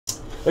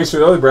Thanks for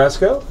the other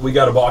Brasco. We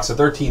got a box of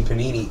 13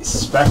 Panini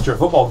Spectra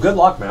football. Good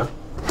luck, man.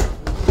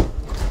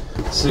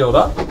 Sealed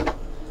up.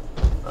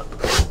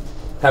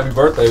 Happy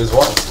birthday as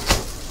well.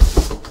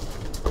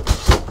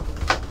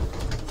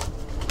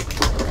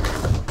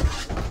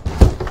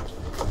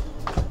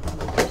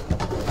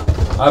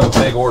 I have a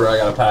big order I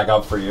got to pack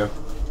up for you.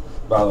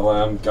 By the way,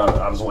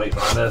 I was waiting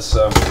on this,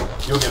 so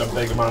you'll get a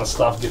big amount of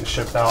stuff getting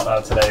shipped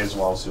out today as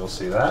well, so you'll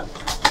see that.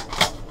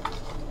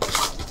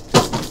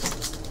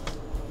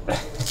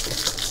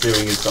 See if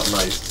we can get something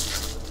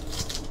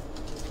nice.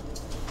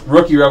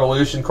 Rookie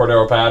Revolution,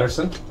 Cordero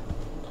Patterson.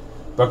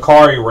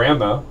 Bakari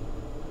Rambo.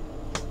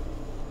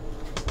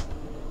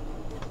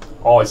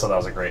 Always thought that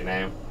was a great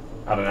name.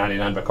 Out of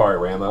 99, Bakari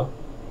Rambo.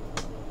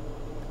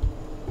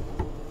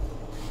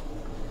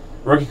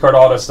 Rookie card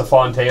auto,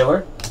 Stephon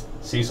Taylor.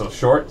 Cecil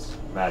Shorts,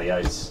 Matty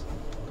Ice.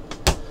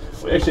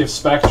 We actually have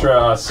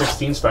Spectra,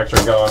 16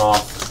 Spectra going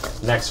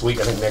off next week,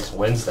 I think next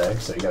Wednesday,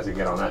 so you guys can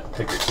get on that,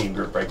 pick your team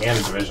group break and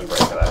a division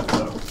break of that.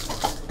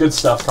 So good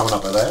stuff coming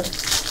up with there.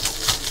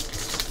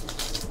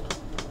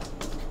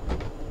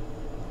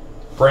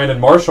 Brandon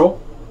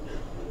Marshall,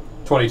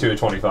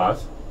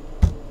 22/25.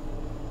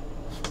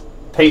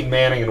 Peyton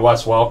Manning and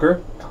Wes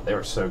Welker. God, they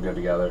were so good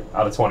together.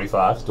 Out of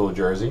 25, dual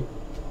jersey.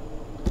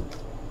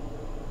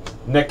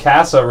 Nick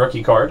Casa,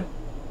 rookie card.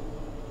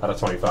 Out of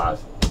 25.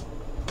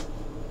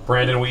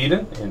 Brandon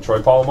Whedon and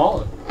Troy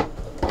Polamalu.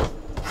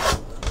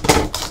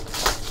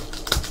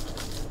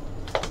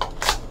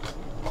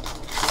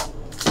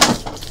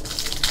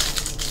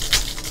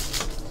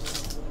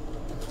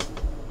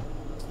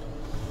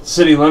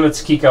 City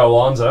Limits, Kiko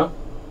Alonso.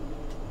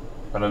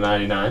 Out of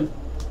 99.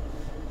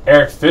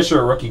 Eric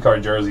Fisher, rookie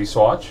card jersey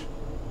swatch.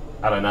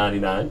 Out of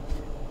 99.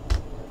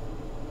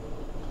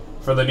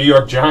 For the New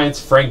York Giants,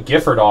 Frank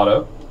Gifford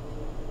auto.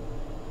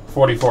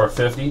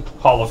 44/50.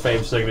 Hall of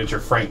Fame signature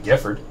Frank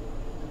Gifford.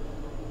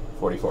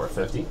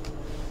 44/50.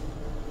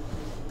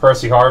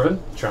 Percy Harvin,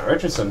 Trent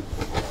Richardson.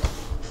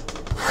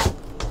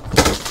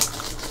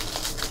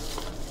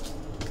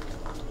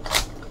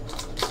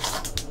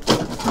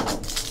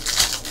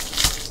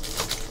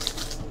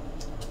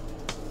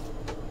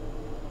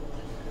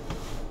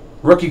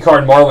 Rookie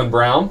card Marlon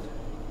Brown.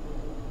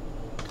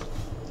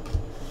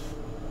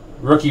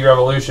 Rookie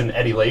Revolution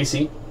Eddie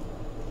Lacy.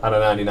 Out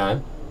of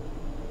 99.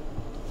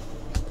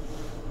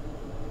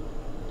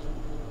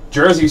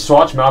 Jersey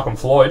swatch Malcolm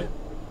Floyd.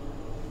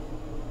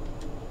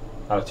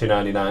 Out of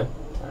 299.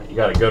 Right, you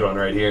got a good one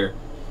right here.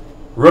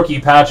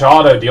 Rookie patch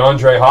auto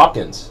DeAndre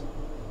Hopkins.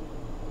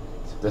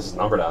 This is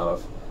numbered out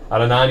of.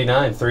 Out of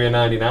 99,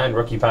 3/99.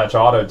 Rookie patch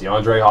auto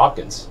DeAndre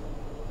Hopkins.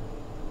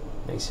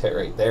 Nice hit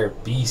right there.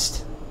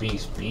 Beast,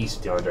 beast,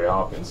 beast. DeAndre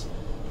Hopkins.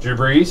 Drew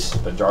Brees,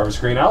 but Jarvis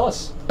Green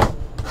Ellis.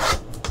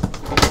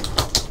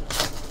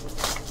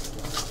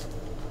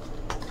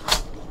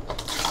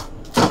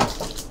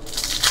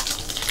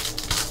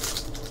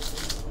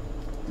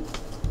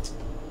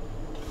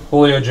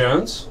 Julio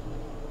Jones,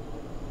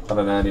 out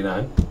of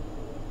 99.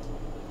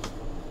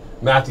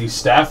 Matthew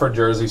Stafford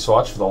jersey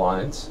swatch for the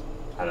Lions,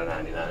 out of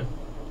 99.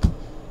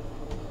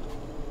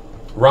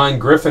 Ryan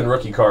Griffin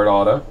rookie card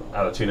auto,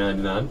 out of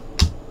 299.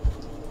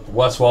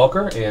 Wes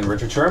Welker and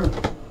Richard Sherman.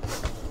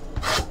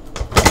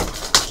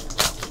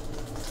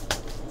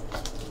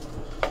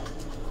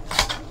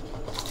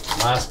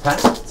 Last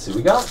pack, let's see what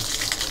we got.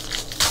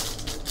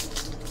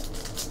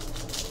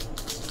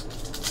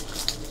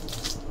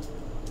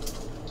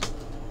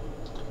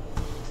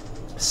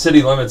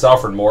 City Limits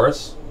Alfred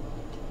Morris,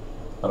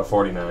 out of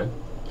 49.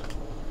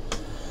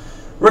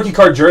 Rookie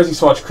card jersey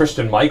swatch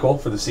Christian Michael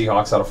for the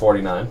Seahawks, out of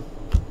 49.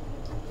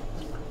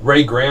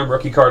 Ray Graham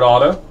rookie card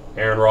auto,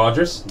 Aaron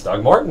Rodgers,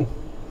 Doug Martin.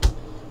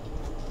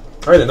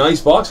 All right, a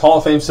nice box, Hall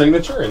of Fame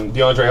signature, and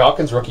DeAndre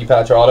Hopkins rookie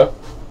patch auto.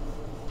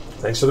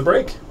 Thanks for the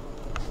break.